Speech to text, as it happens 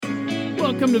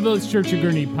Welcome to Village Church of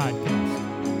Gurnee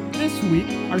podcast. This week,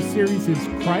 our series is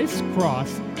Christ's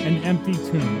Cross and Empty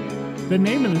Tomb. The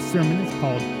name of the sermon is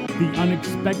called The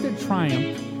Unexpected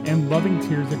Triumph and Loving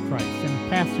Tears of Christ.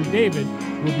 And Pastor David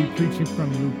will be preaching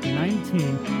from Luke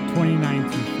 19, 29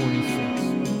 through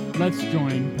 46. Let's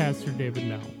join Pastor David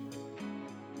now.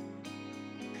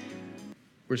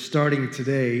 We're starting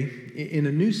today in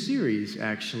a new series,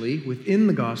 actually, within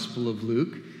the Gospel of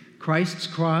Luke, Christ's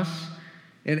Cross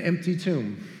and Empty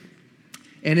Tomb.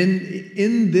 And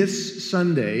in this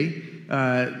Sunday,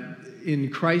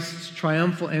 in Christ's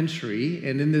triumphal entry,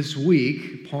 and in this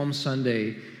week, Palm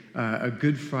Sunday, a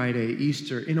Good Friday,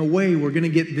 Easter, in a way, we're going to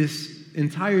get this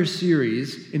entire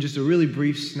series in just a really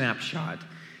brief snapshot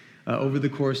over the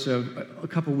course of a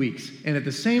couple weeks. And at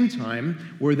the same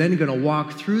time, we're then going to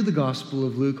walk through the Gospel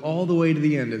of Luke all the way to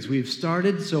the end. As we've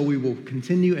started, so we will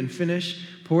continue and finish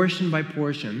portion by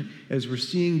portion as we're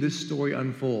seeing this story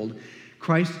unfold.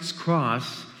 Christ's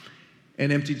cross and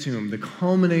empty tomb, the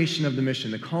culmination of the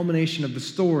mission, the culmination of the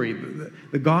story,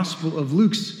 the Gospel of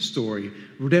Luke's story,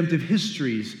 redemptive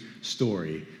history's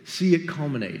story. See it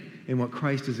culminate in what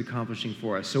Christ is accomplishing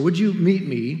for us. So would you meet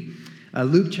me,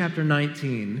 Luke chapter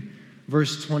 19,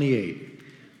 verse 28.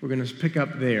 We're going to pick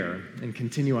up there and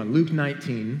continue on. Luke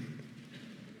 19,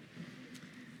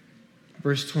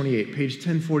 verse 28, page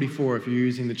 1044 if you're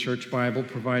using the church Bible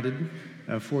provided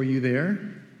for you there.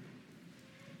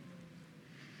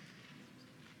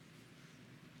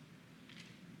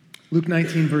 Luke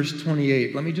 19, verse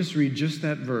 28. Let me just read just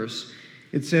that verse.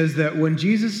 It says that when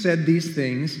Jesus said these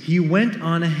things, he went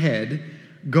on ahead,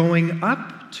 going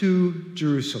up to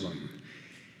Jerusalem.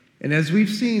 And as we've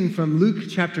seen from Luke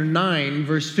chapter 9,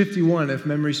 verse 51, if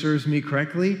memory serves me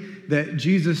correctly, that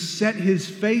Jesus set his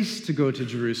face to go to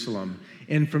Jerusalem.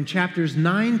 And from chapters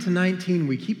 9 to 19,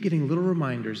 we keep getting little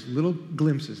reminders, little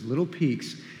glimpses, little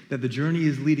peeks that the journey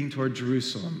is leading toward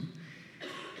Jerusalem.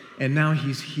 And now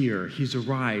he's here, he's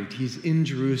arrived, he's in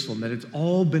Jerusalem, that it's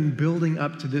all been building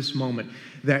up to this moment,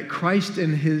 that Christ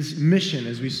and his mission,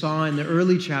 as we saw in the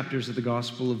early chapters of the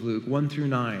Gospel of Luke, 1 through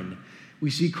 9, we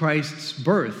see Christ's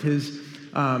birth, his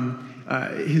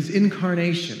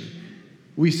incarnation.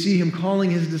 We see him calling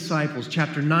his disciples.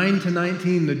 Chapter 9 to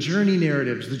 19, the journey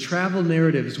narratives, the travel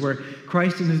narratives, where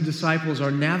Christ and his disciples are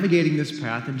navigating this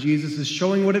path, and Jesus is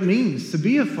showing what it means to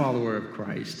be a follower of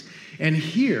Christ. And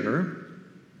here,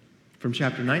 from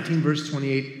chapter 19, verse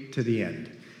 28 to the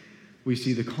end, we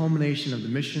see the culmination of the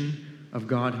mission of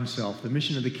God himself, the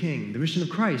mission of the King, the mission of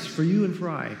Christ for you and for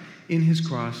I, in his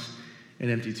cross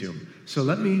and empty tomb. So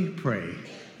let me pray,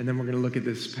 and then we're going to look at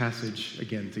this passage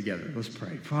again together. Let's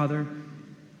pray. Father,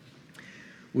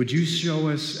 would you show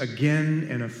us again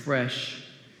and afresh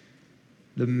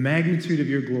the magnitude of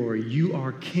your glory? You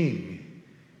are King,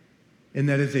 and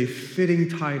that is a fitting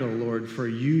title, Lord, for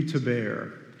you to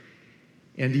bear.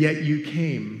 And yet you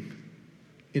came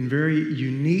in very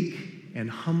unique and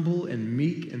humble and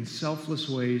meek and selfless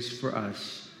ways for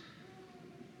us.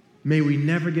 May we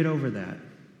never get over that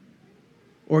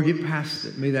or get past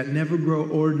it. May that never grow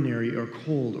ordinary or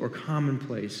cold or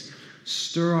commonplace.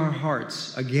 Stir our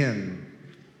hearts again,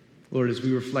 Lord, as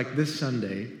we reflect this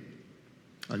Sunday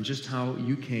on just how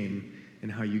you came and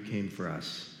how you came for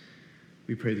us.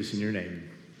 We pray this in your name.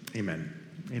 Amen.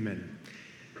 Amen.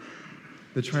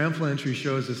 The triumphal entry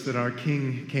shows us that our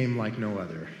King came like no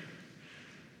other.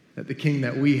 That the King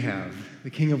that we have, the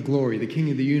King of glory, the King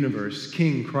of the universe,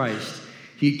 King Christ,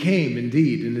 he came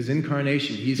indeed in his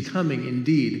incarnation. He's coming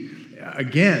indeed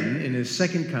again in his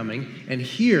second coming. And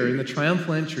here in the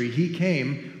triumphal entry, he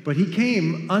came, but he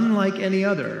came unlike any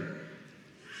other.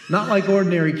 Not like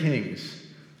ordinary kings.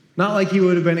 Not like he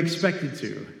would have been expected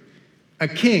to. A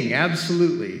king,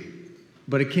 absolutely,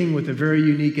 but a king with a very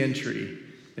unique entry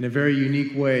and a very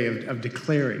unique way of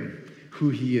declaring who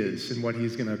he is and what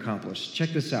he's going to accomplish. Check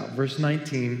this out. Verse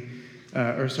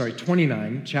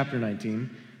 29, chapter 19,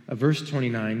 verse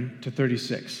 29 to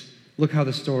 36. Look how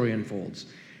the story unfolds.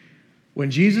 When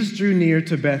Jesus drew near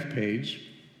to Bethphage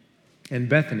and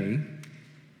Bethany,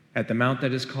 at the mount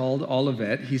that is called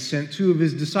Olivet, he sent two of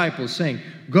his disciples, saying,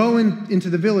 "Go into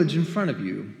the village in front of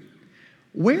you.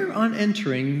 Where on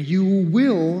entering you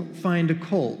will find a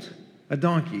colt, a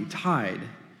donkey, tied,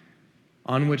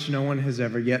 on which no one has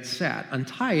ever yet sat.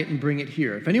 Untie it and bring it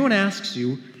here. If anyone asks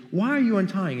you, 'Why are you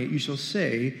untying it?' you shall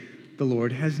say, 'The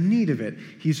Lord has need of it.'"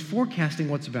 He's forecasting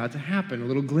what's about to happen, a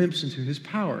little glimpse into his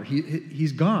power.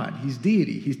 He's God. He's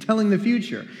deity. He's telling the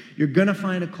future. You're going to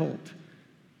find a colt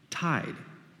tied.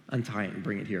 Untie it and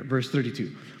bring it here. Verse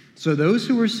 32. So those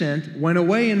who were sent went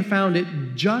away and found it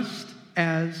just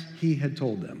as he had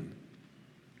told them.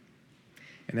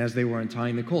 And as they were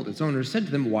untying the colt, its owner said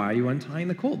to them, "Why are you untying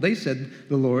the colt?" They said,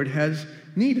 "The Lord has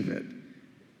need of it."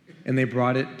 And they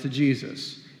brought it to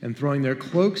Jesus. And throwing their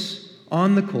cloaks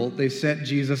on the colt, they set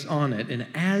Jesus on it. And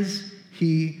as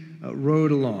he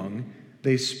rode along,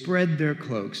 they spread their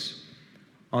cloaks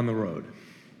on the road.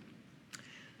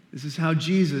 This is how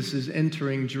Jesus is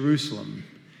entering Jerusalem.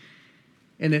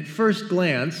 And at first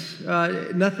glance,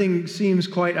 nothing seems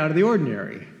quite out of the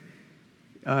ordinary.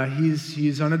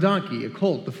 He's on a donkey, a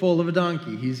colt, the foal of a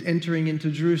donkey. He's entering into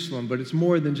Jerusalem, but it's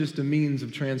more than just a means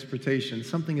of transportation.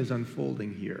 Something is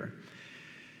unfolding here.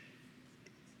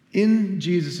 In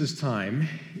Jesus' time,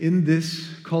 in this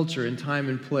culture and time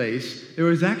and place, there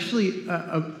was actually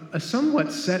a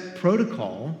somewhat set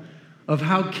protocol of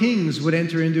how kings would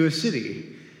enter into a city.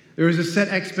 There was a set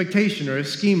expectation or a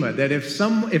schema that if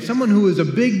someone who was a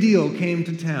big deal came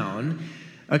to town,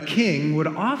 a king would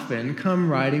often come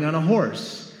riding on a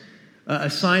horse, a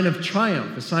sign of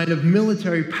triumph, a sign of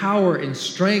military power and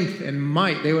strength and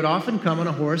might. They would often come on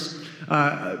a horse,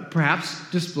 perhaps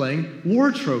displaying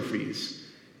war trophies,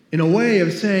 in a way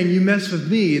of saying, "You mess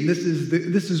with me, and this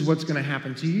is what's going to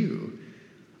happen to you."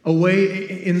 A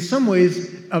way, in some ways,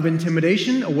 of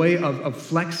intimidation, a way of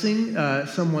flexing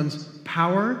someone's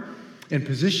power and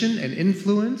position and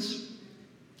influence.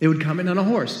 It would come in on a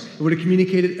horse. It would have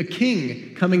communicated a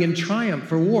king coming in triumph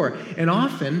for war. And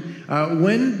often,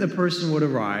 when the person would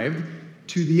arrive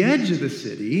to the edge of the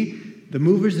city, the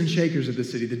movers and shakers of the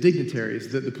city, the dignitaries,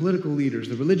 the political leaders,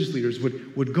 the religious leaders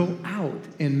would go out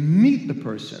and meet the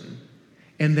person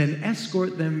and then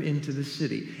escort them into the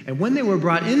city. And when they were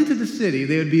brought into the city,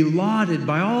 they would be lauded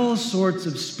by all sorts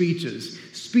of speeches,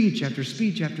 speech after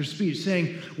speech after speech,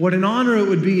 saying what an honor it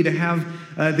would be to have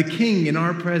the king in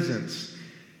our presence.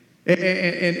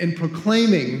 And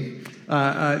proclaiming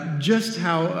just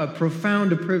how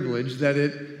profound a privilege that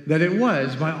it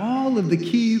was by all of the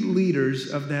key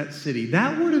leaders of that city.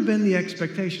 That would have been the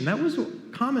expectation. That was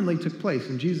what commonly took place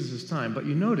in Jesus' time. But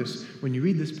you notice when you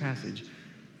read this passage,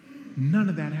 none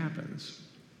of that happens.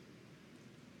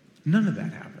 None of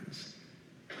that happens.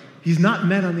 He's not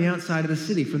met on the outside of the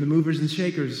city from the movers and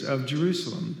shakers of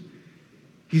Jerusalem.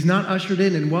 He's not ushered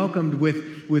in and welcomed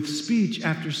with speech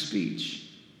after speech.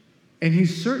 And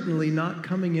he's certainly not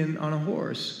coming in on a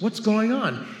horse. What's going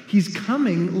on? He's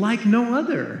coming like no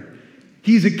other.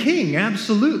 He's a king,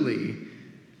 absolutely.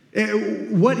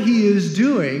 What he is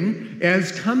doing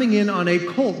as coming in on a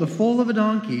colt, the foal of a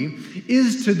donkey,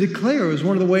 is to declare, it was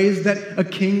one of the ways that a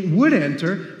king would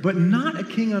enter, but not a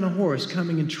king on a horse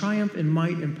coming in triumph and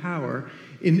might and power,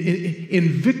 in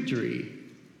victory.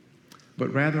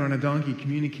 But rather on a donkey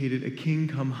communicated a king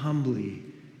come humbly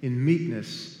in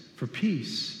meekness for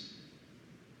peace.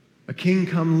 A king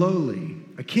come lowly,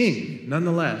 a king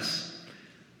nonetheless,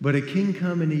 but a king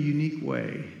come in a unique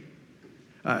way.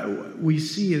 We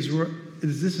see as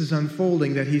this is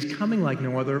unfolding that he's coming like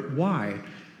no other. Why?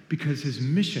 Because his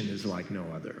mission is like no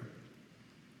other.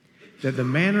 That the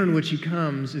manner in which he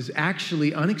comes is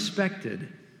actually unexpected.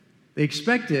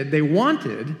 They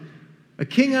wanted a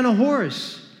king on a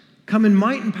horse, come in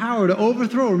might and power to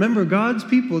overthrow. Remember, God's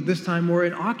people at this time were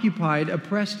an occupied,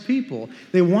 oppressed people.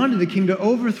 They wanted a king to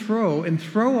overthrow and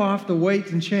throw off the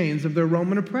weights and chains of their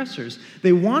Roman oppressors.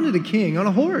 They wanted a king on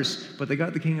a horse, but they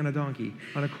got the king on a donkey,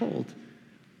 on a colt.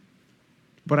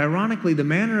 But ironically, the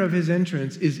manner of his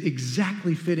entrance is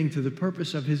exactly fitting to the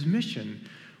purpose of his mission.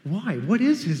 Why? What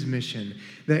is his mission?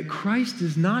 That Christ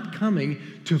is not coming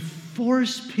to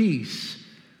force peace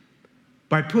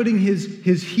by putting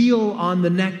his heel on the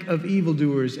neck of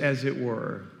evildoers, as it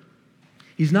were.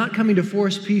 He's not coming to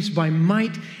force peace by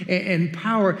might and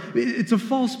power. It's a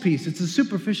false peace. It's a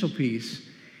superficial peace.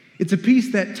 It's a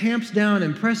peace that tamps down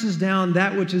and presses down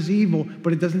that which is evil,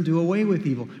 but it doesn't do away with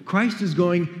evil. Christ is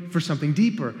going for something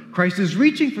deeper. Christ is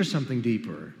reaching for something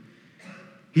deeper.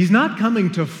 He's not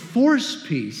coming to force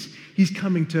peace. He's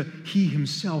coming to, he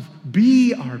himself,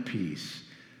 be our peace.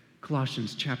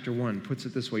 Colossians chapter 1 puts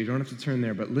it this way. You don't have to turn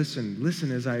there, but listen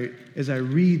as I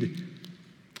read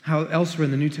how elsewhere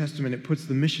in the New Testament it puts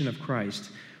the mission of Christ.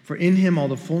 For in him all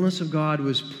the fullness of God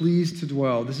was pleased to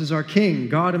dwell. This is our King,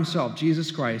 God himself,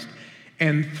 Jesus Christ.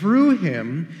 And through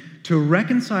him to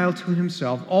reconcile to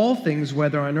himself all things,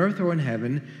 whether on earth or in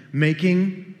heaven,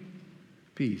 making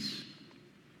peace.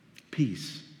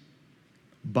 Peace.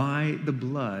 By the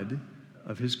blood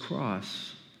of his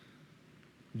cross.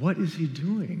 What is he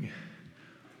doing?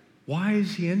 Why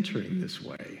is he entering this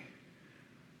way?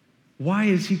 Why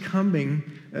is he coming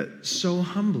so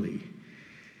humbly?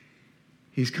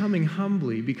 He's coming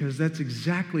humbly because that's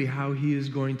exactly how he is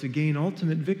going to gain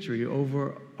ultimate victory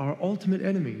over our ultimate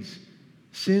enemies,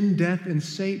 sin, death, and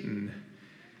Satan.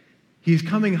 He's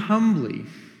coming humbly,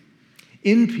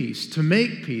 in peace, to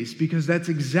make peace, because that's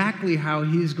exactly how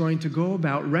he's going to go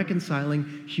about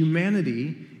reconciling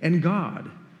humanity and God.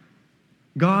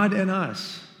 God and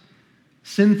us,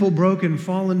 sinful, broken,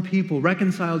 fallen people,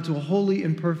 reconciled to a holy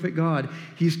and perfect God.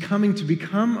 He's coming to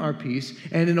become our peace,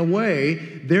 and in a way,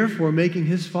 therefore, making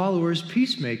his followers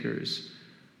peacemakers.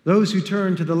 Those who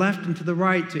turn to the left and to the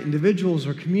right, to individuals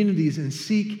or communities, and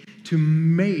seek to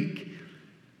make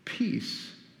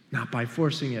peace, not by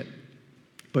forcing it,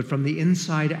 but from the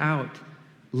inside out,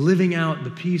 living out the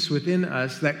peace within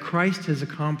us that Christ has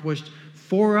accomplished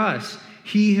for us.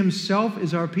 He himself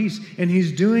is our peace, and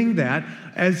he's doing that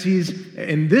as he's,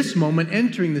 in this moment,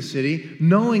 entering the city,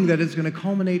 knowing that it's going to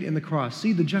culminate in the cross.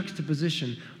 See the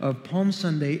juxtaposition of Palm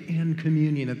Sunday and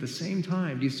communion at the same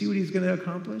time. Do you see what he's going to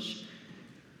accomplish?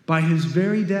 By his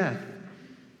very death,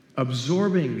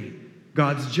 absorbing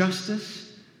God's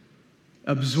justice,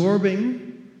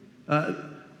 absorbing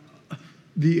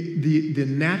the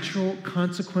natural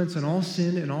consequence and all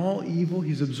sin and all evil.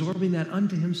 He's absorbing that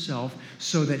unto himself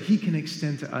so that he can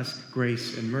extend to us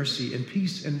grace and mercy and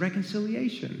peace and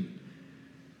reconciliation.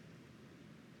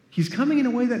 He's coming in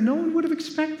a way that no one would have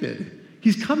expected.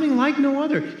 He's coming like no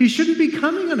other. He shouldn't be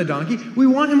coming on a donkey. We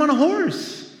want him on a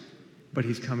horse. But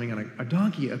he's coming on a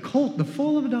donkey, a colt, the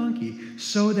foal of a donkey,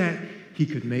 so that he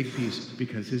could make peace,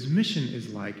 because his mission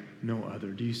is like no other.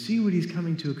 Do you see what he's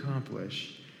coming to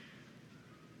accomplish?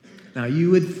 Now,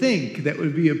 you would think that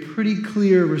would be a pretty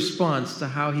clear response to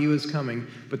how he was coming,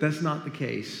 but that's not the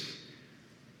case.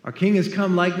 Our King has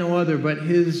come like no other, but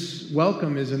his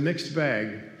welcome is a mixed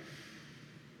bag.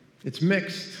 It's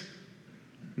mixed.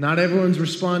 Not everyone's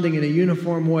responding in a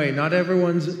uniform way. Not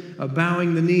everyone's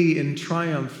bowing the knee in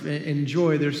triumph and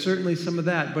joy. There's certainly some of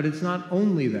that, but it's not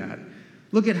only that.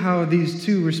 Look at how these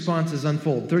two responses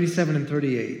unfold, 37 and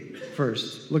 38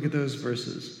 first. Look at those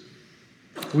verses.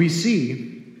 We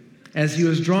see, as he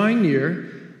was drawing near,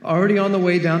 already on the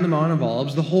way down the Mount of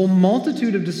Olives, the whole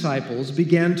multitude of disciples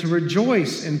began to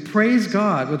rejoice and praise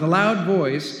God with a loud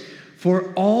voice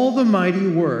for all the mighty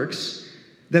works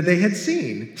that they had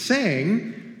seen,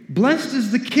 saying, "Blessed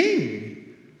is the King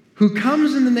who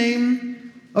comes in the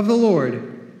name of the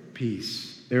Lord."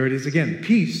 Peace. There it is again.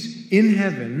 Peace in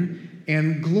heaven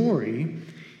and glory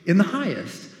in the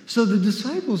highest. So the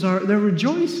disciples they're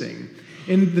rejoicing.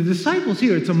 And the disciples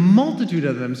here, it's a multitude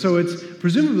of them. So it's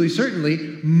presumably,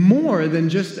 certainly, more than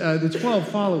just the 12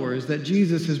 followers that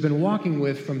Jesus has been walking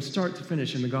with from start to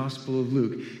finish in the Gospel of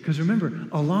Luke. Because remember,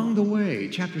 along the way,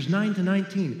 chapters 9 to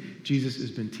 19, Jesus has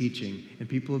been teaching and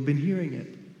people have been hearing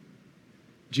it.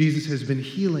 Jesus has been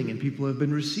healing and people have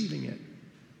been receiving it.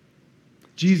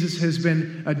 Jesus has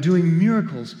been doing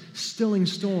miracles, stilling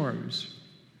storms.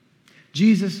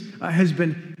 Jesus has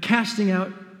been casting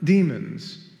out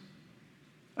demons.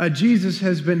 Jesus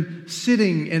has been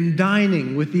sitting and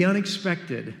dining with the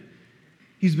unexpected.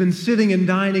 He's been sitting and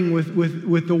dining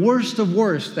with the worst of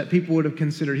worst that people would have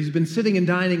considered. He's been sitting and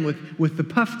dining with the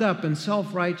puffed up and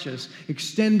self-righteous,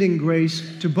 extending grace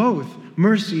to both,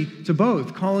 mercy to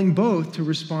both, calling both to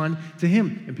respond to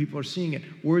him. And people are seeing it.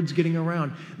 Word's getting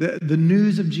around. The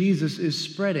news of Jesus is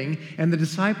spreading, and the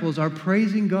disciples are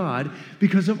praising God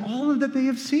because of all of that they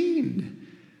have seen.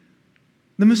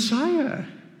 The Messiah.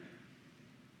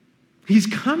 He's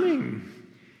coming,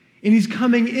 and he's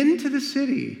coming into the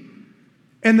city,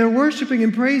 and they're worshiping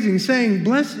and praising, saying,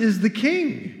 "Blessed is the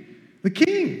King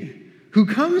who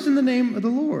comes in the name of the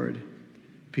Lord.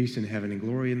 Peace in heaven and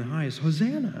glory in the highest.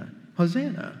 Hosanna,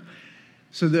 Hosanna."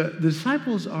 So the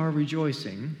disciples are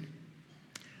rejoicing,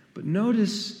 but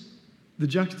notice the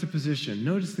juxtaposition,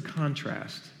 notice the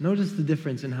contrast, notice the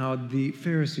difference in how the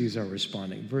Pharisees are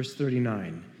responding. Verse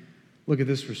 39, look at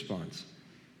this response.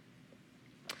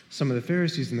 Some of the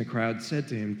Pharisees in the crowd said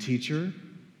to him, "Teacher,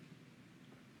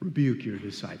 rebuke your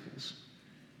disciples."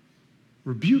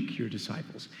 Rebuke your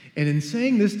disciples. And in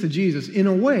saying this to Jesus, in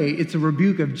a way, it's a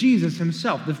rebuke of Jesus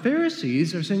himself. The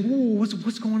Pharisees are saying, "Whoa,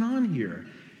 what's going on here?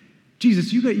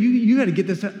 Jesus, you got to get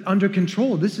this under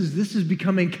control. This is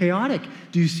becoming chaotic.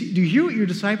 Do you hear what your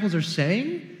disciples are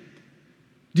saying?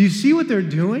 Do you see what they're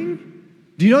doing?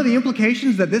 Do you know the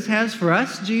implications that this has for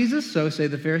us, Jesus?" So say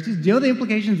the Pharisees. "Do you know the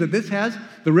implications that this has,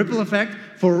 the ripple effect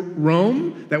for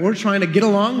Rome that we're trying to get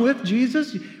along with,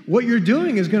 Jesus? What you're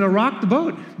doing is going to rock the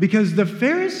boat." Because the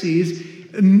Pharisees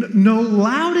know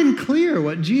loud and clear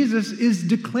what Jesus is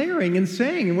declaring and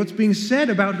saying and what's being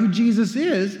said about who Jesus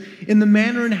is in the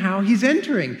manner and how he's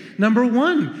entering. Number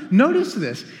one, notice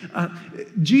this.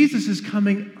 Jesus is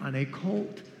coming on a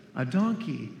colt, a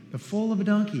donkey, the foal of a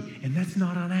donkey, and that's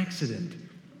not on accident.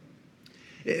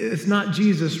 It's not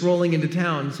Jesus rolling into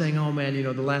town saying, oh man,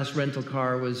 the last rental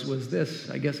car was this.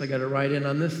 I guess I got to ride in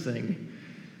on this thing.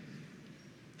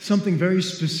 Something very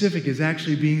specific is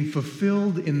actually being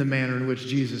fulfilled in the manner in which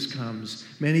Jesus comes.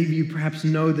 Many of you perhaps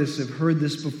know this, have heard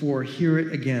this before. Hear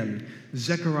it again.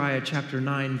 Zechariah chapter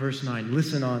 9, verse 9.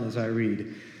 Listen on as I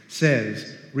read.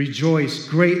 Says, rejoice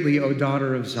greatly, O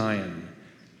daughter of Zion.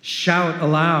 Shout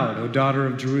aloud, O daughter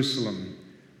of Jerusalem.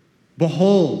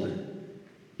 Behold,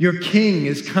 your king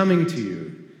is coming to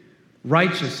you.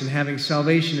 Righteous and having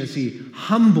salvation is he,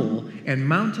 humble and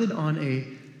mounted on a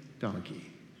donkey,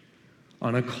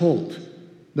 on a colt,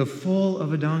 the foal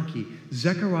of a donkey.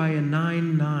 Zechariah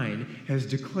 9:9 has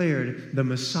declared the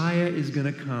Messiah is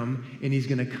going to come, and he's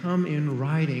going to come in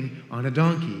riding on a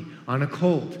donkey, on a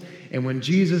colt. And when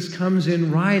Jesus comes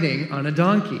in riding on a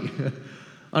donkey,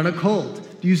 on a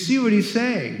colt, do you see what he's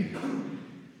saying?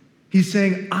 He's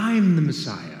saying, I'm the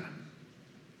Messiah.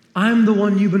 I'm the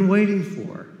one you've been waiting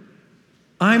for.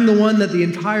 I'm the one that the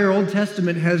entire Old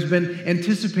Testament has been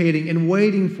anticipating and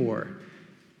waiting for.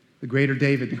 The greater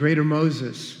David, the greater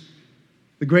Moses,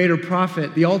 the greater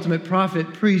prophet, the ultimate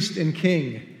prophet, priest, and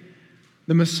king.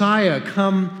 The Messiah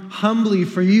come humbly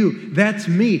for you. That's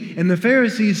me. And the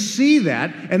Pharisees see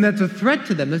that, and that's a threat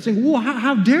to them. They're saying, well,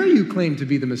 how dare you claim to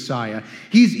be the Messiah?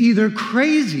 He's either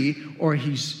crazy or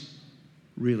he's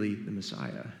really the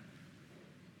Messiah.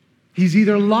 He's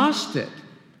either lost it.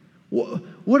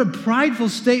 What a prideful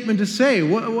statement to say.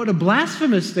 What a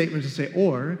blasphemous statement to say.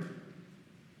 Or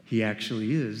he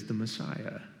actually is the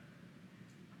Messiah.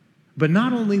 But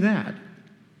not only that,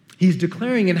 he's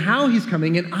declaring in how he's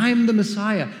coming, and I'm the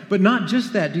Messiah. But not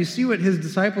just that. Do you see what his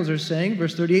disciples are saying?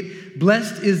 Verse 38,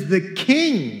 blessed is the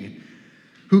King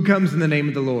who comes in the name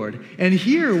of the Lord. And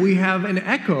here we have an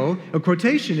echo, a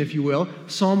quotation, if you will,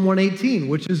 Psalm 118,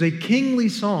 which is a kingly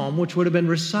psalm, which would have been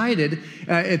recited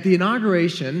at the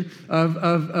inauguration of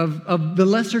the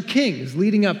lesser kings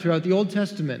leading up throughout the Old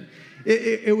Testament.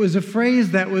 It was a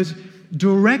phrase that was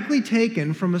directly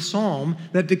taken from a psalm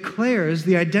that declares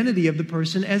the identity of the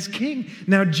person as king.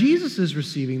 Now, Jesus is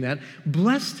receiving that.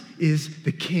 Blessed is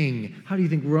the king. How do you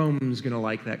think Rome's going to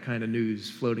like that kind of news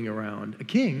floating around? A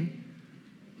king?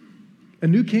 A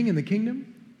new king in the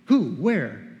kingdom? Who?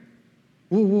 Where?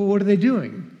 What are they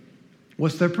doing?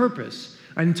 What's their purpose?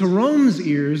 And to Rome's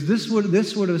ears, this would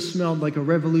have smelled like a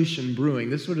revolution brewing.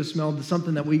 This would have smelled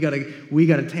something that we got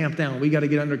to tamp down. We got to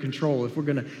get under control if we're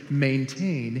going to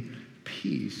maintain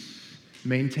peace,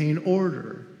 maintain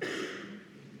order.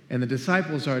 And the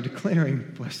disciples are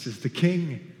declaring, blessed is the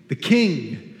King, the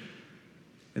King.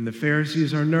 And the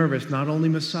Pharisees are nervous, not only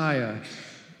Messiah,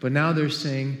 but now they're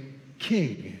saying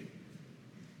King.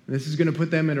 And this is going to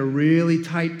put them in a really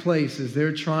tight place as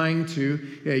they're trying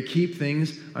to keep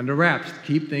things under wraps,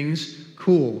 keep things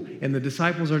cool. And the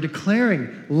disciples are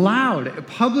declaring loud,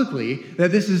 publicly,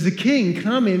 that this is the King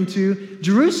come into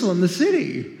Jerusalem, the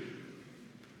city.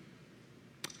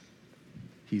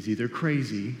 He's either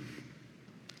crazy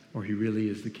or he really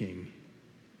is the King.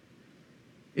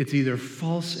 It's either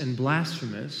false and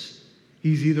blasphemous,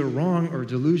 he's either wrong or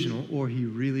delusional, or he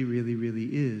really, really, really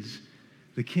is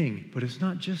the King. But it's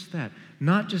not just that.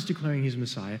 Not just declaring he's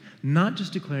Messiah, not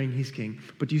just declaring he's King,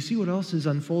 but do you see what else is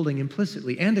unfolding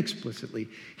implicitly and explicitly?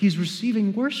 He's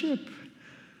receiving worship.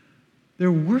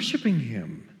 They're worshiping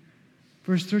him.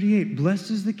 Verse 38,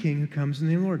 blessed is the King who comes in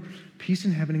the name of the Lord. Peace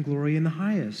in heaven and glory in the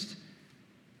highest.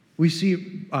 We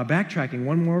see, backtracking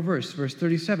one more verse, verse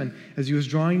 37, as he was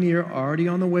drawing near, already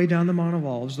on the way down the Mount of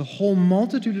Olives, the whole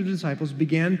multitude of disciples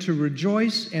began to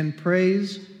rejoice and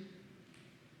praise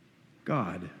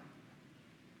God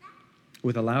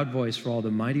with a loud voice for all the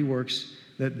mighty works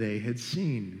that they had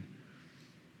seen.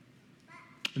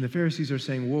 And the Pharisees are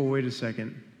saying, whoa, wait a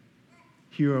second.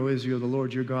 Hear, O Israel, the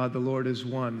Lord your God, the Lord is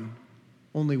one.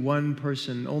 Only one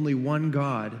person, only one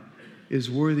God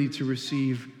is worthy to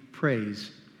receive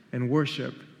praise and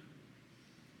worship.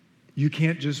 You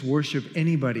can't just worship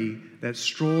anybody that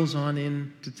strolls on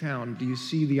into town. Do you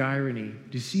see the irony?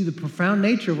 Do you see the profound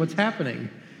nature of what's happening?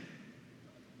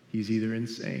 He's either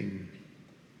insane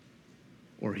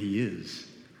or he is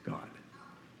God.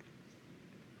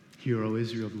 Hear, O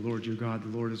Israel, the Lord your God,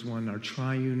 the Lord is one, our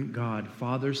triune God,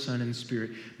 Father, Son, and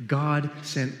Spirit. God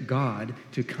sent God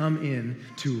to come in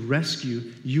to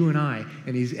rescue you and I,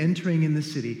 and he's entering in the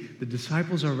city. The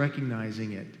disciples are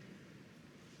recognizing it.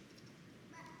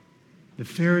 The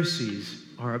Pharisees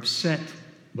are upset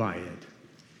by it.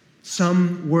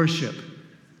 Some worship.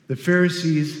 The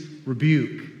Pharisees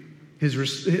rebuke.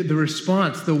 The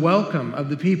response, the welcome of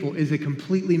the people is a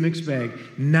completely mixed bag.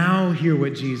 Now hear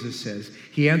what Jesus says.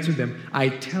 He answered them, I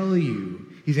tell you,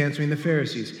 he's answering the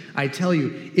Pharisees, I tell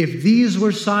you, if these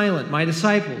were silent, my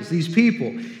disciples, these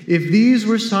people, if these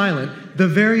were silent, the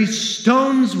very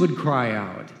stones would cry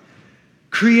out.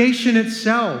 Creation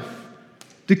itself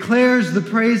declares the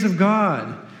praise of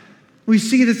God. We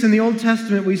see this in the Old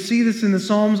Testament. We see this in the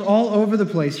Psalms all over the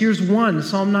place. Here's one,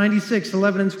 Psalm 96,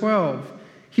 11 and 12.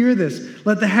 Hear this.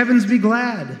 Let the heavens be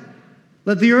glad.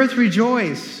 Let the earth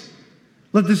rejoice.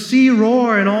 Let the sea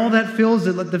roar and all that fills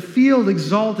it. Let the field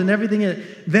exult and everything in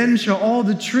it. Then shall all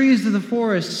the trees of the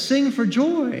forest sing for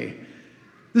joy.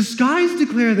 The skies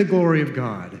declare the glory of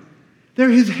God. They're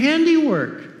his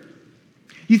handiwork.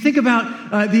 You think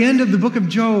about the end of the book of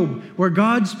Job, where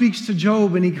God speaks to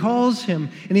Job and he calls him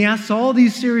and he asks all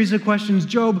these series of questions.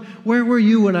 Job, where were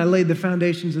you when I laid the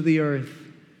foundations of the earth?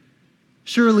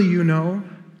 Surely you know.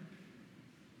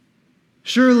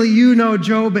 Surely you know,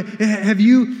 Job. Have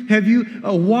you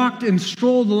walked and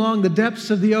strolled along the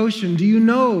depths of the ocean? Do you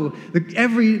know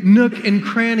every nook and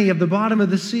cranny of the bottom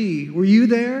of the sea? Were you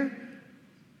there?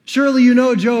 Surely you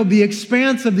know, Job, the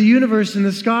expanse of the universe in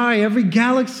the sky, every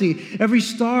galaxy, every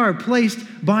star placed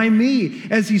by me.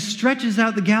 As he stretches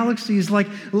out the galaxies like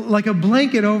a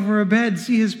blanket over a bed,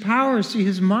 see his power, see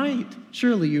his might.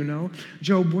 Surely you know.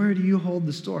 Job, where do you hold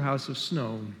the storehouse of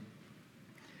snow?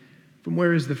 From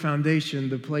where is the foundation,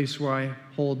 the place where I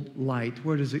hold light?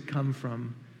 Where does it come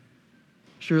from?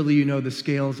 Surely you know the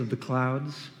scales of the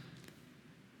clouds.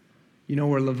 You know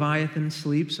where Leviathan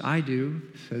sleeps? I do,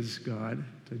 says God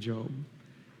to Job.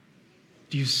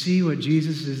 Do you see what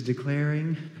Jesus is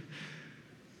declaring?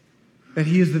 That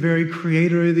he is the very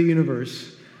creator of the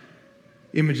universe,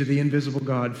 image of the invisible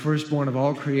God, firstborn of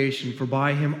all creation. For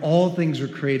by him all things were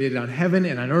created on heaven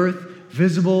and on earth,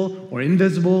 visible or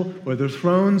invisible, whether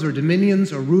thrones or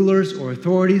dominions or rulers or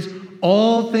authorities.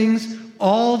 All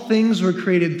things were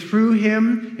created through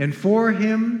him and for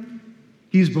him.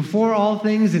 He's before all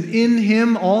things, and in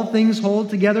him all things hold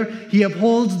together. He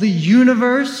upholds the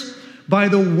universe by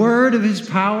the word of his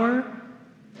power.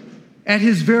 At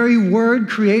his very word,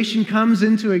 creation comes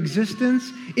into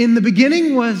existence. In the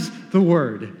beginning was the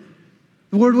Word.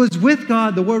 The Word was with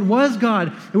God. The Word was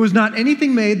God. There was not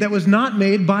anything made that was not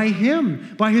made by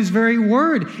him, by his very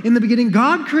word. In the beginning,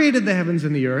 God created the heavens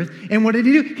and the earth. And what did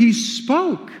he do? He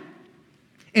spoke.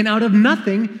 And out of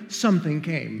nothing, something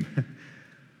came.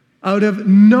 Out of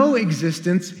no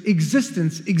existence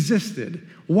existed.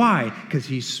 Why? Because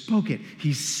he spoke it.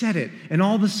 He said it. And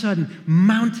all of a sudden,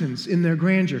 mountains in their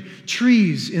grandeur,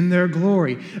 trees in their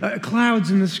glory,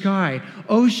 clouds in the sky,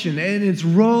 ocean and its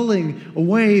rolling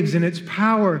waves and its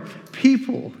power,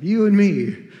 people, you and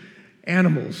me,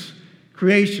 animals,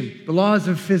 creation, the laws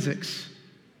of physics,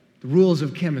 the rules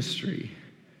of chemistry,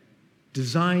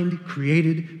 designed,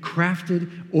 created, crafted,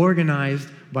 organized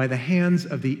by the hands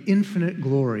of the infinite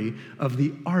glory of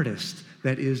the artist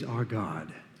that is our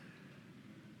God.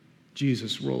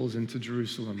 Jesus rolls into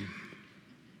Jerusalem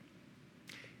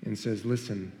and says,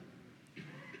 listen,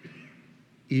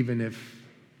 even if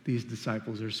these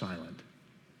disciples are silent,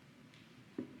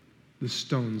 the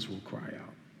stones will cry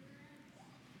out.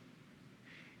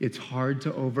 It's hard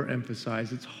to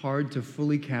overemphasize, it's hard to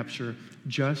fully capture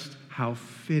just how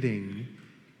fitting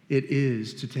it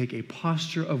is to take a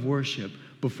posture of worship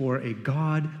before a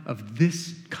God of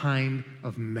this kind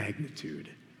of magnitude.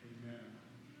 Amen.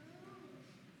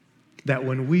 That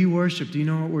when we worship, do you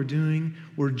know what we're doing?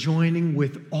 We're joining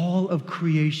with all of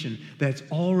creation that's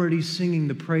already singing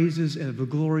the praises and the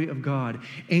glory of God.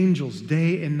 Angels,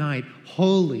 day and night,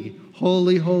 holy,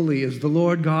 holy, holy is the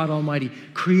Lord God Almighty.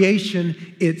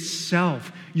 Creation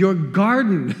itself, your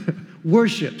garden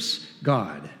worships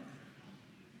God.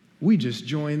 We just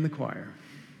join the choir.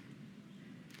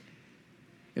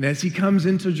 And as he comes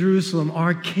into Jerusalem,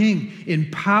 our King,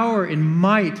 in power, in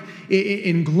might,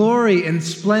 in glory and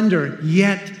splendor,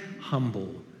 yet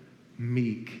humble,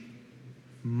 meek,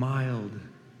 mild,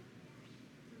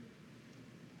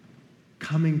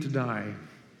 coming to die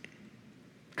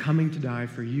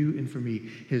for you and for me.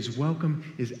 His welcome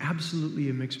is absolutely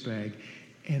a mixed bag.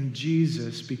 And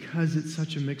Jesus, because it's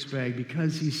such a mixed bag,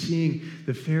 because he's seeing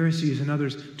the Pharisees and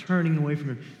others turning away from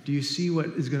him, do you see what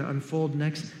is going to unfold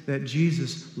next? That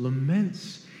Jesus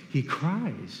laments. He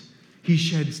cries. He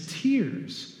sheds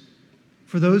tears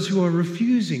for those who are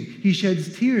refusing. He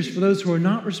sheds tears for those who are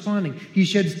not responding. He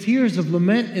sheds tears of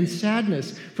lament and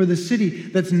sadness for the city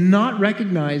that's not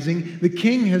recognizing the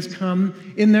King has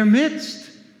come in their midst.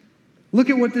 Look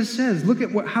at what this says. Look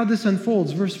at how this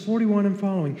unfolds. Verse 41 and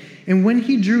following. And when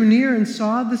he drew near and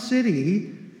saw the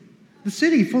city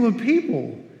full of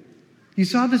people, He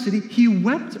saw the city. He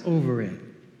wept over it,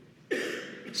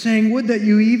 saying, would that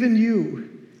you, even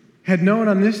you, had known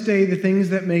on this day the things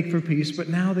that make for peace, but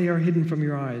now they are hidden from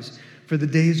your eyes. For the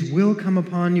days will come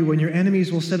upon you when your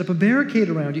enemies will set up a barricade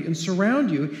around you and surround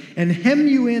you and hem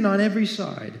you in on every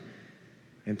side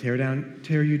and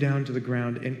tear you down to the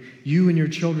ground, and you and your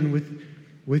children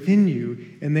within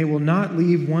you, and they will not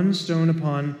leave one stone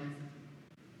upon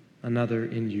another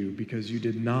in you, because you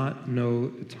did not know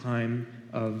the time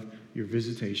of your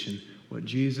visitation. What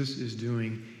Jesus is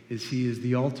doing is he is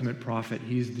the ultimate prophet.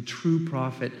 He is the true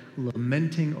prophet,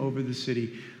 lamenting over the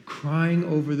city, crying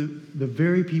over the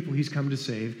very people he's come to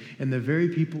save, and the very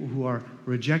people who are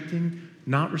rejecting,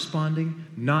 not responding,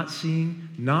 not seeing,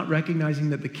 not recognizing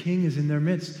that the king is in their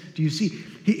midst. Do you see?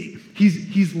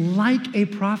 He's like a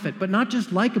prophet, but not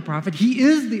just like a prophet. He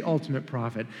is the ultimate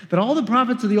prophet. That all the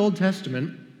prophets of the Old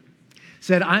Testament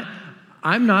said,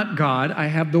 I'm not God. I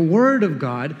have the word of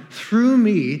God through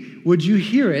me. Would you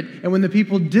hear it? And when the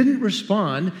people didn't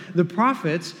respond, the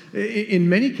prophets, in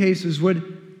many cases,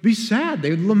 would be sad. They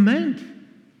would lament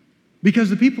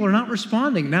because the people are not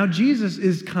responding. Now Jesus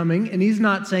is coming, and he's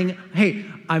not saying, hey,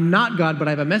 I'm not God, but I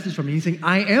have a message from you. He's saying,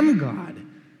 I am God.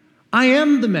 I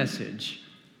am the message.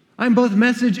 I'm both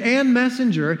message and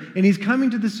messenger, and he's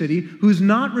coming to the city who's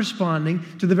not responding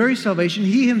to the very salvation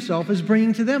he himself is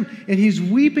bringing to them, and he's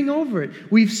weeping over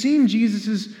it. We've seen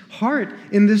Jesus' heart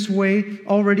in this way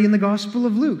already in the Gospel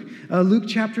of Luke. Luke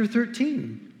chapter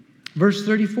 13, verse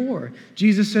 34.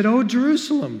 Jesus said, "O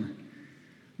Jerusalem,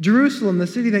 Jerusalem, the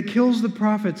city that kills the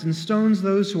prophets and stones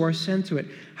those who are sent to it,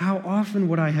 how often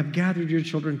would I have gathered your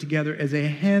children together as a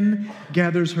hen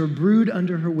gathers her brood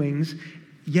under her wings,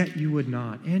 yet you would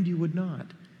not, and you would not."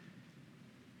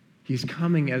 He's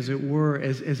coming, as it were,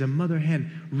 as a mother hen,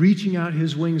 reaching out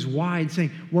his wings wide, saying,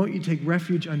 won't you take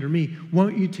refuge under me?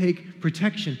 Won't you take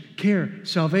protection, care,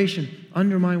 salvation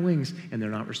under my wings? And they're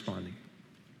not responding.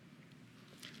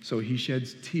 So he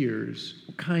sheds tears.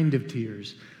 What kind of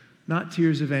tears? Not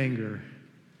tears of anger,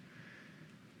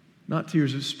 not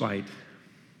tears of spite,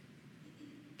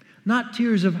 not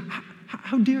tears of,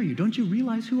 how dare you? Don't you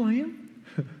realize who I am?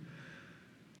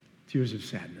 Tears of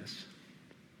sadness,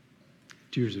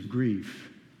 tears of grief,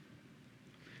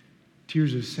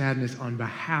 tears of sadness on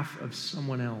behalf of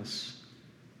someone else,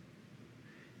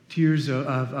 tears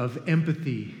of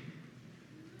empathy,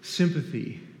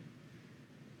 sympathy,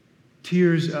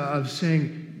 tears of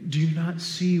saying, do you not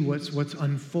see what's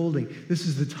unfolding? This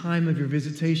is the time of your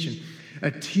visitation.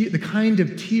 The kind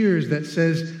of tears that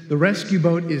says the rescue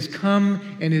boat is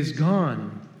come and is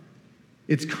gone.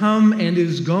 It's come and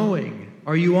is going.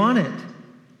 Are you on it?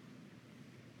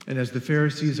 And as the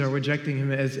Pharisees are rejecting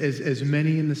him, as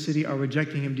many in the city are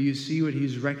rejecting him, do you see what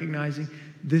he's recognizing?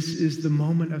 This is the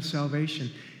moment of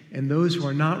salvation. And those who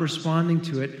are not responding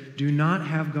to it do not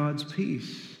have God's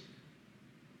peace.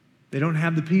 They don't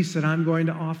have the peace that I'm going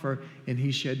to offer, and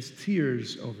he sheds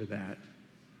tears over that.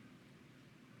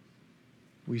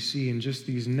 We see in just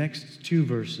these next two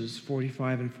verses,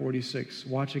 45 and 46,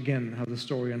 watch again how the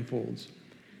story unfolds.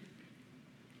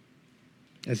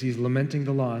 As he's lamenting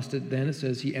the lost, then it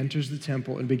says, he enters the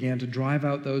temple and began to drive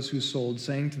out those who sold,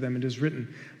 saying to them, it is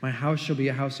written, my house shall be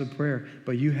a house of prayer,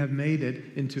 but you have made it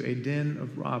into a den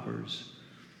of robbers.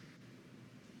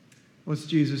 What's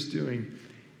Jesus doing?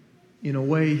 In a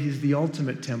way, he's the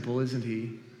ultimate temple, isn't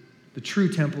he? The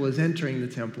true temple is entering the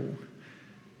temple,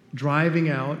 driving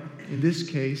out, in this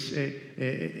case,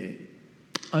 a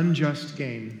unjust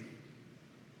gain.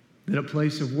 That a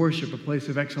place of worship, a place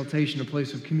of exaltation, a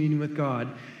place of communion with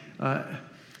God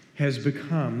has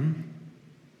become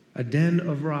a den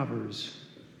of robbers.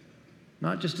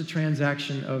 Not just a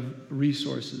transaction of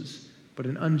resources, but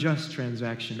an unjust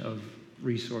transaction of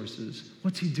resources.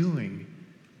 What's he doing?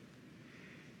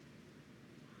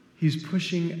 He's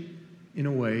pushing, in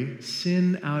a way,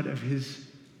 sin out of his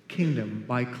kingdom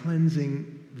by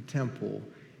cleansing the temple.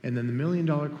 And then the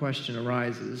million-dollar question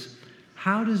arises,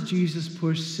 how does Jesus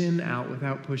push sin out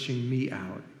without pushing me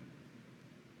out?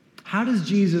 How does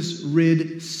Jesus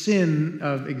rid sin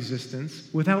of existence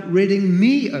without ridding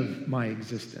me of my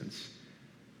existence?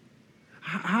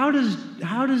 How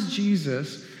does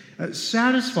Jesus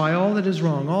satisfy all that is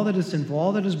wrong, all that is sinful,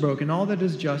 all that is broken, all that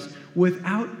is just,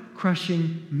 without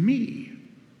crushing me?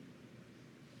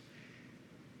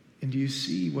 And do you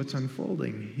see what's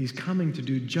unfolding? He's coming to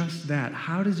do just that.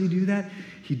 How does he do that?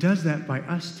 He does that by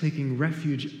us taking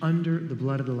refuge under the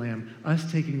blood of the Lamb,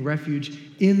 us taking refuge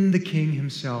in the King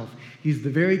himself. He's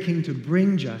the very King to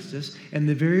bring justice and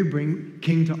the very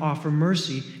King to offer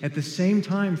mercy at the same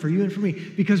time for you and for me,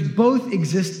 because both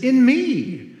exist in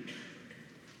me.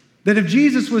 That if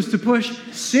Jesus was to push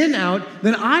sin out,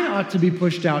 then I ought to be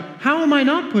pushed out. How am I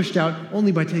not pushed out?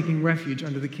 Only by taking refuge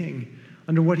under the King,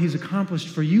 under what he's accomplished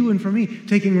for you and for me.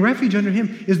 Taking refuge under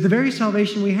him is the very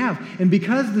salvation we have. And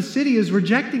because the city is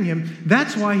rejecting him,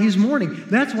 that's why he's mourning.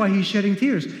 That's why he's shedding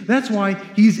tears. That's why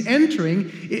he's entering,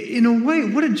 in a way,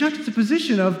 what a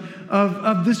juxtaposition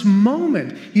of this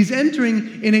moment. He's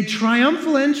entering in a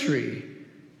triumphal entry.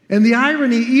 And the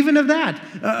irony even of that,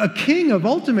 a king of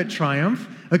ultimate triumph,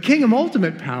 a king of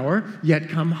ultimate power, yet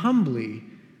coming humbly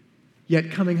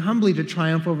to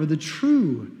triumph over the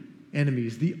true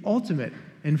enemies, the ultimate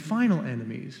and final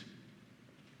enemies.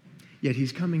 Yet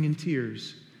he's coming in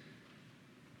tears.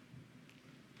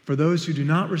 For those who do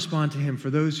not respond to him, for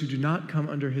those who do not come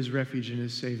under his refuge and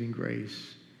his saving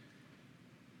grace.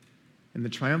 And the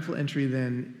triumphal entry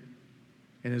then,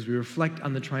 and as we reflect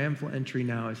on the triumphal entry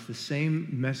now, it's the same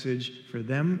message for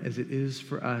them as it is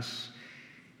for us.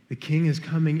 The king is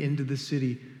coming into the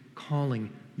city, calling,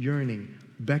 yearning,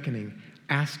 beckoning,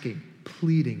 asking,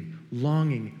 pleading,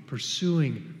 longing,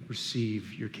 pursuing.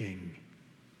 Receive your king.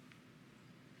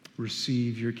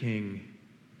 Receive your king.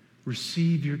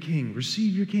 Receive your king.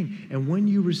 Receive your king. And when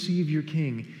you receive your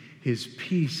king, his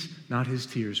peace, not his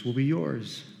tears, will be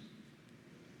yours.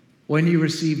 When you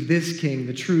receive this king,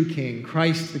 the true king,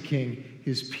 Christ the king,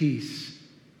 his peace,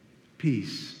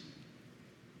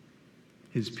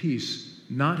 his peace,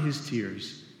 not his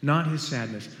tears, not his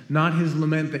sadness, not his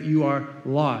lament that you are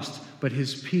lost, but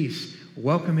his peace,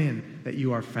 welcome in that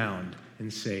you are found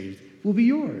and saved, will be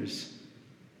yours.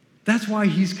 That's why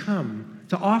he's come,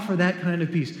 to offer that kind of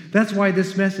peace. That's why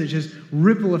this message has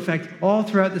ripple effect all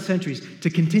throughout the centuries, to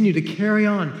continue to carry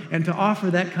on and to offer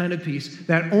that kind of peace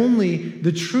that only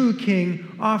the true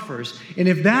king offers. And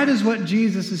if that is what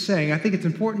Jesus is saying, I think it's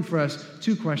important for us,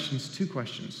 two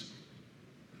questions.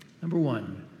 Number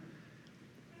one,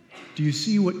 do you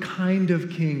see what kind of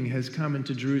king has come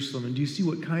into Jerusalem? And do you see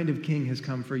what kind of king has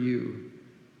come for you?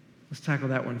 Let's tackle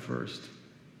that one first.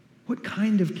 What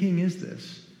kind of king is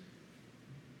this?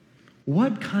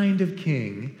 What kind of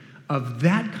king of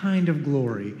that kind of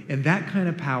glory and that kind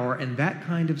of power and that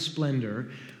kind of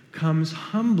splendor comes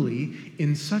humbly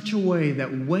in such a way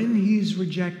that when he's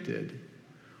rejected,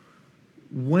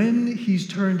 when he's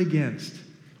turned against,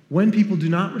 when people do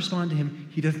not respond to him,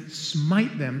 he doesn't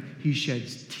smite them, he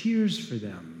sheds tears for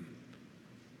them.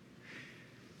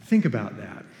 Think about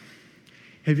that.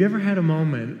 Have you ever had a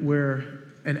moment where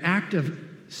an act of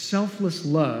selfless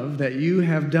love that you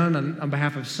have done on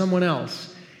behalf of someone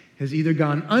else has either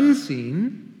gone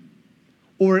unseen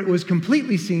or it was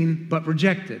completely seen but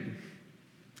rejected?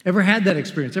 Ever had that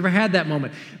experience? Ever had that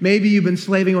moment? Maybe you've been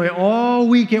slaving away all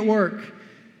week at work.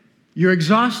 You're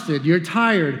exhausted, you're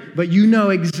tired, but you know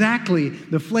exactly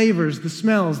the flavors, the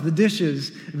smells, the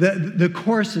dishes, the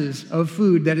courses of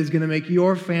food that is going to make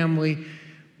your family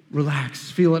relax,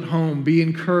 feel at home, be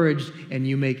encouraged, and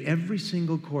you make every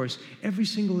single course, every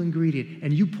single ingredient,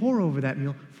 and you pour over that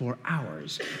meal for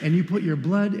hours, and you put your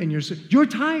blood and you're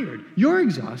tired, you're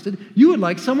exhausted, you would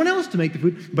like someone else to make the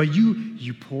food, but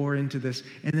you pour into this,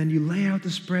 and then you lay out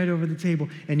the spread over the table,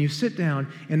 and you sit down,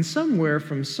 and somewhere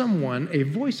from someone, a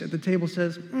voice at the table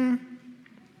says,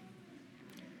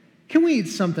 can we eat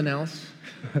something else?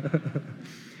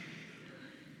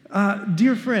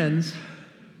 Dear friends,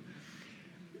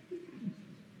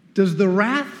 does the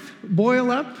wrath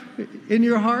boil up in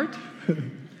your heart?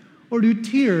 Or do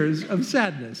tears of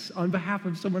sadness on behalf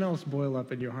of someone else boil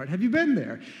up in your heart? Have you been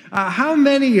there? How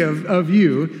many of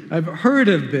you, I've heard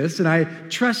of this, and I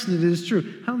trust it is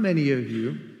true, how many of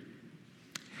you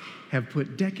have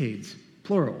put decades,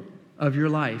 plural, of your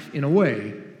life, in a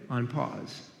way, on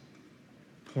pause?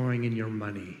 Pouring in your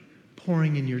money,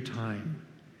 pouring in your time,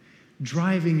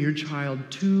 driving your child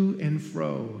to and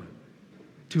fro,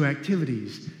 to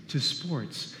activities, to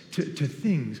sports, to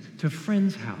things, to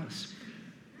friends' house.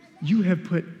 You have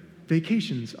put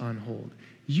vacations on hold.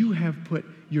 You have put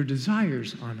your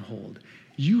desires on hold.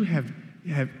 You have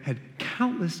had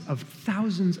countless of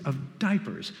thousands of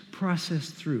diapers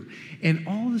processed through. And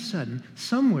all of a sudden,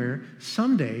 somewhere,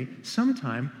 someday,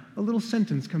 sometime, a little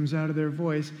sentence comes out of their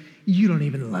voice, "You don't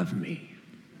even love me."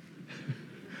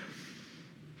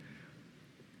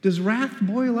 Does wrath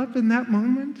boil up in that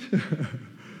moment?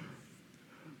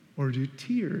 Or do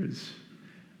tears?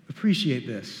 Appreciate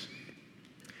this.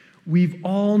 We've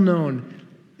all known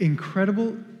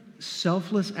incredible,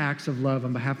 selfless acts of love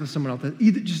on behalf of someone else that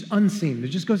either just unseen. It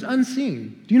just goes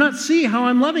unseen. Do you not see how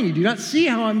I'm loving you? Do you not see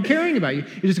how I'm caring about you?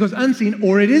 It just goes unseen,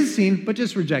 or it is seen, but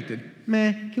just rejected.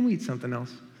 Meh, can we eat something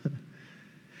else?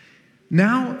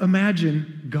 Now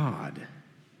imagine God,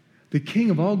 The King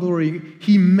of all glory,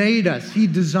 he made us. He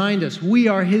designed us. We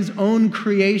are his own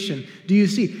creation. Do you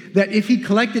see that if he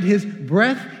collected his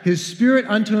breath, his spirit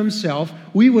unto himself,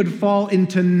 we would fall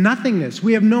into nothingness?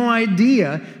 We have no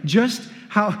idea just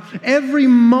how every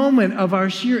moment of our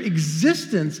sheer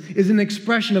existence is an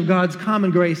expression of God's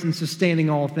common grace in sustaining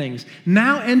all things.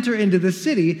 Now enter into the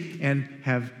city and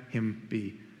have him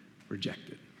be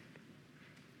rejected.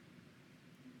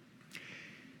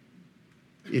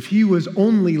 If he was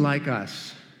only like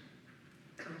us,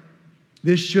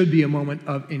 this should be a moment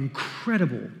of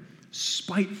incredible,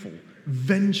 spiteful,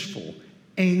 vengeful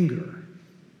anger.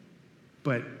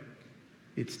 But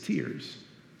it's tears,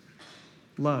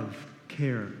 love,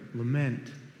 care,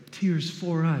 lament, tears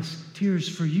for us, tears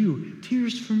for you,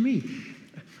 tears for me.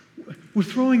 We're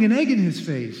throwing an egg in his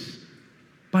face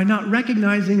by not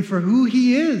recognizing for who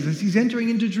he is as he's entering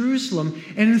into Jerusalem,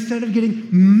 and instead of getting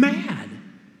mad,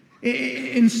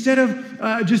 instead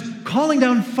of just calling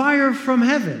down fire from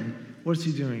heaven, what's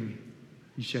he doing?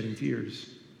 He's shedding tears.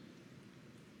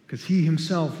 Because he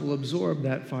himself will absorb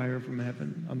that fire from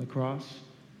heaven on the cross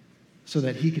so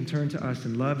that he can turn to us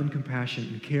in love and compassion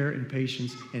and care and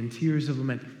patience and tears of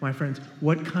lament. My friends,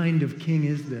 what kind of king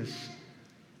is this?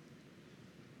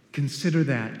 Consider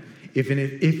that. If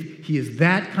he is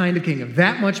that kind of king, of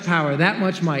that much power, that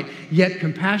much might, yet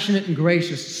compassionate and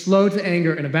gracious, slow to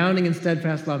anger, and abounding in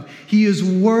steadfast love, he is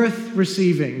worth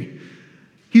receiving.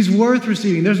 He's worth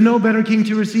receiving. There's no better king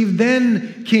to receive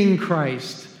than King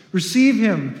Christ. Receive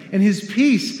him, and his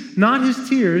peace, not his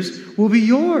tears, will be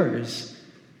yours.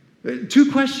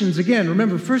 Two questions again.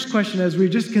 Remember, first question as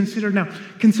we've just considered now.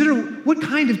 Consider what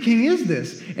kind of king is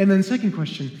this? And then second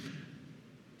question,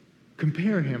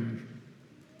 compare him.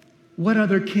 What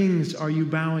other kings are you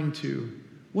bowing to?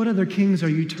 What other kings are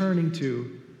you turning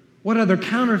to? What other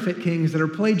counterfeit kings that are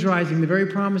plagiarizing the very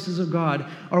promises of God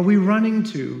are we running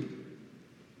to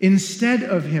instead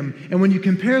of him? And when you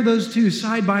compare those two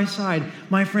side by side,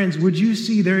 my friends, would you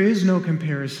see there is no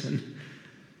comparison?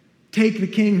 Take the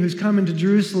king who's come into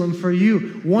Jerusalem for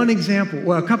you. One example,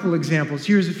 well, a couple examples.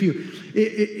 Here's a few.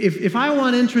 If I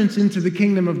want entrance into the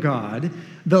kingdom of God,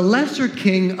 the lesser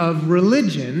king of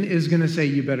religion is going to say,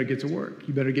 you better get to work.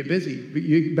 You better get busy.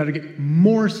 You better get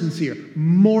more sincere,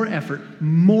 more effort,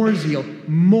 more zeal,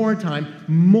 more time,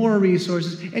 more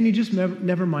resources, and you just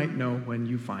never might know when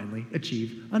you finally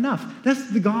achieve enough. That's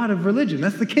the God of religion.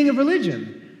 That's the king of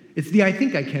religion. It's the I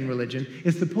think I can religion.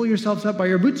 It's the pull yourselves up by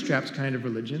your bootstraps kind of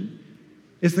religion.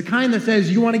 It's the kind that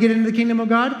says, you want to get into the kingdom of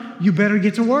God? You better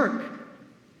get to work.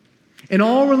 And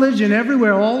all religion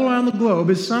everywhere, all around the globe,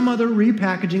 is some other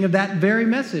repackaging of that very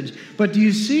message. But do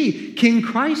you see, King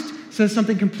Christ says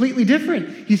something completely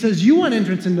different. He says, you want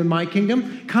entrance into my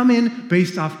kingdom? Come in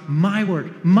based off my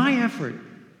work, my effort,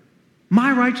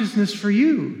 my righteousness for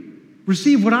you.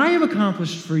 Receive what I have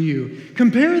accomplished for you.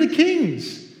 Compare the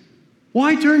kings.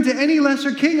 Why turn to any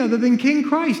lesser king other than King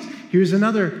Christ? Here's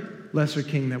another lesser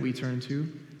king that we turn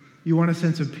to. You want a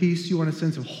sense of peace? You want a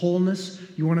sense of wholeness?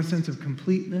 You want a sense of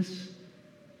completeness?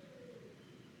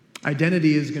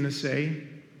 Identity is going to say,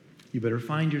 you better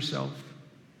find yourself.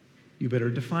 You better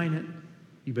define it.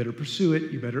 You better pursue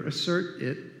it. You better assert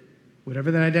it. Whatever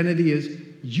that identity is,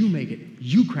 you make it.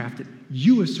 You craft it.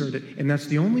 You assert it. And that's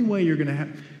the only way you're going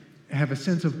to have a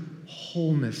sense of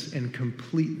wholeness and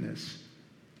completeness.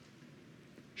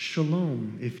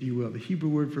 Shalom, if you will, the Hebrew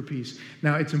word for peace.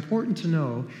 Now, it's important to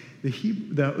know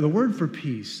the word for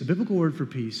peace, the biblical word for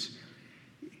peace,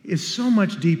 is so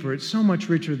much deeper. It's so much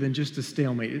richer than just a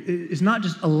stalemate. It's not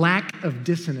just a lack of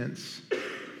dissonance.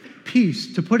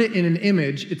 Peace, to put it in an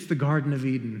image, it's the Garden of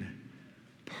Eden.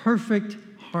 Perfect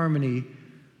harmony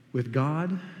with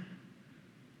God,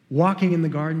 walking in the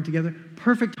garden together,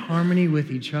 perfect harmony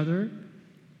with each other.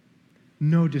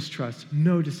 No distrust,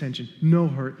 no dissension, no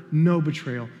hurt, no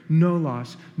betrayal, no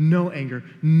loss, no anger,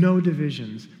 no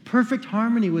divisions. Perfect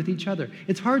harmony with each other.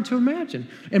 It's hard to imagine.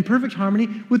 And perfect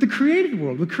harmony with the created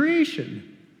world, with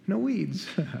creation. No weeds,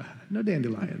 no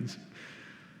dandelions.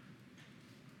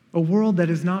 A world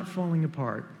that is not falling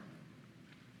apart.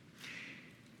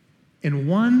 And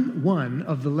one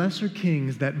of the lesser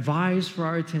kings that vies for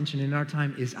our attention in our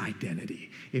time is identity.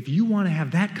 If you want to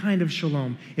have that kind of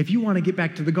shalom, if you want to get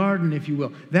back to the garden, if you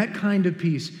will, that kind of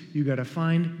peace, you got to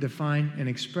find, define, and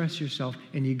express yourself,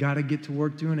 and you got to get to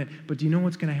work doing it. But do you know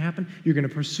what's going to happen? You're going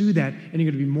to pursue that, and you're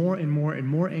going to be more and more and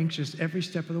more anxious every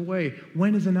step of the way.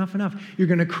 When is enough enough? You're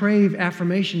going to crave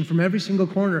affirmation from every single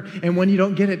corner, and when you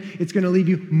don't get it, it's going to leave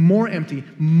you more empty,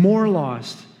 more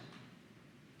lost.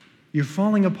 You're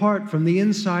falling apart from the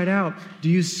inside out. Do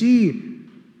you see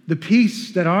the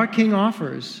peace that our King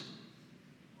offers?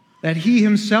 That he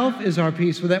himself is our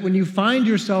peace, so that when you find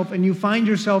yourself and you find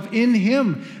yourself in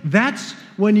him, that's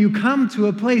when you come to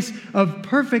a place of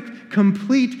perfect,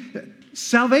 complete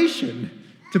salvation,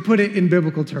 to put it in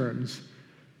biblical terms.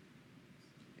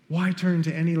 Why turn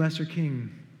to any lesser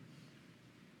king?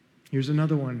 Here's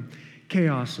another one.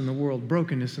 Chaos in the world,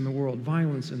 brokenness in the world,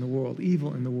 violence in the world,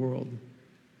 evil in the world.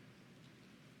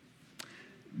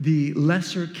 The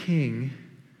lesser king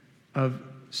of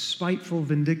spiteful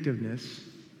vindictiveness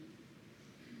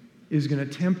is going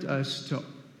to tempt us to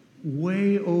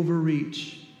way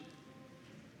overreach.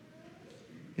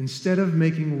 Instead of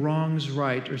making wrongs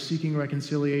right or seeking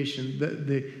reconciliation,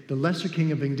 the lesser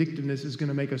king of vindictiveness is going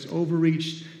to make us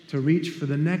overreach to reach for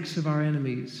the necks of our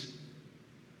enemies.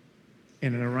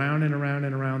 And around and around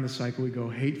and around the cycle we go,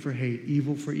 hate for hate,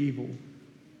 evil for evil.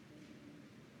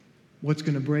 What's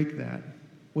going to break that?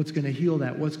 What's going to heal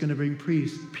that? What's going to bring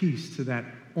peace to that?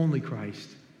 Only Christ,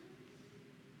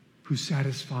 who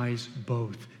satisfies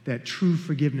both. That true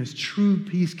forgiveness, true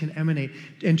peace can emanate.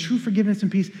 And true forgiveness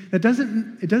and peace, it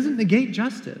doesn't negate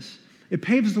justice. It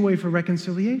paves the way for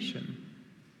reconciliation.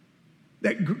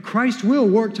 That Christ will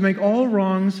work to make all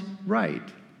wrongs right.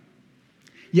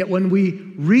 Yet when we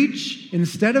reach,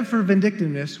 instead of for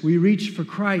vindictiveness, we reach for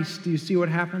Christ, do you see what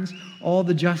happens? All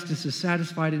the justice is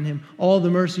satisfied in him. All the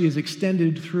mercy is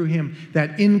extended through him.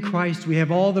 That in Christ we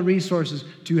have all the resources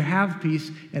to have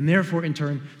peace and therefore in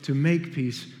turn to make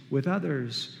peace with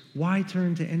others. Why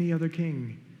turn to any other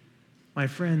king? My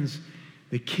friends,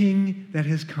 the king that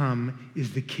has come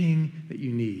is the king that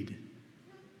you need.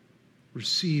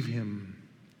 Receive him.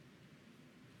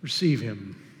 Receive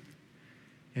him.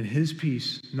 And his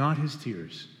peace, not his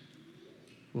tears,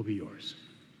 will be yours.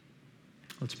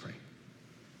 Let's pray.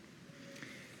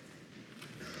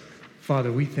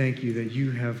 Father, we thank you that you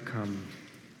have come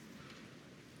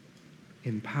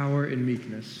in power and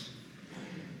meekness,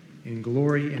 in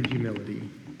glory and humility.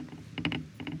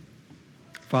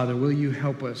 Father, will you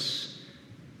help us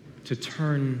to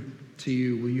turn to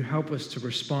you? Will you help us to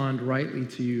respond rightly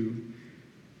to you?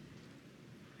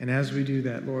 And as we do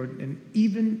that, Lord, and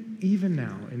even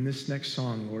now in this next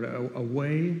song, Lord, a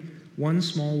way, one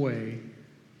small way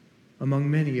among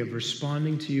many of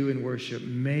responding to you in worship,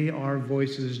 may our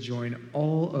voices join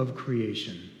all of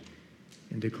creation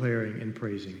in declaring and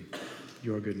praising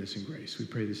your goodness and grace. We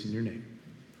pray this in your name.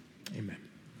 Amen.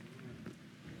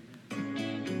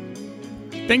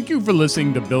 Thank you for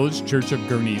listening to Village Church of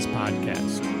Gurney's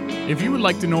podcast. If you would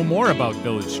like to know more about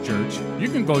Village Church, you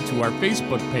can go to our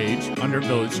Facebook page under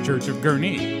Village Church of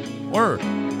Gurney, or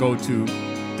go to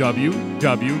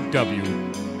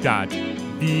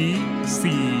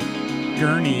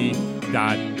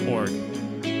www.vcgurney.org.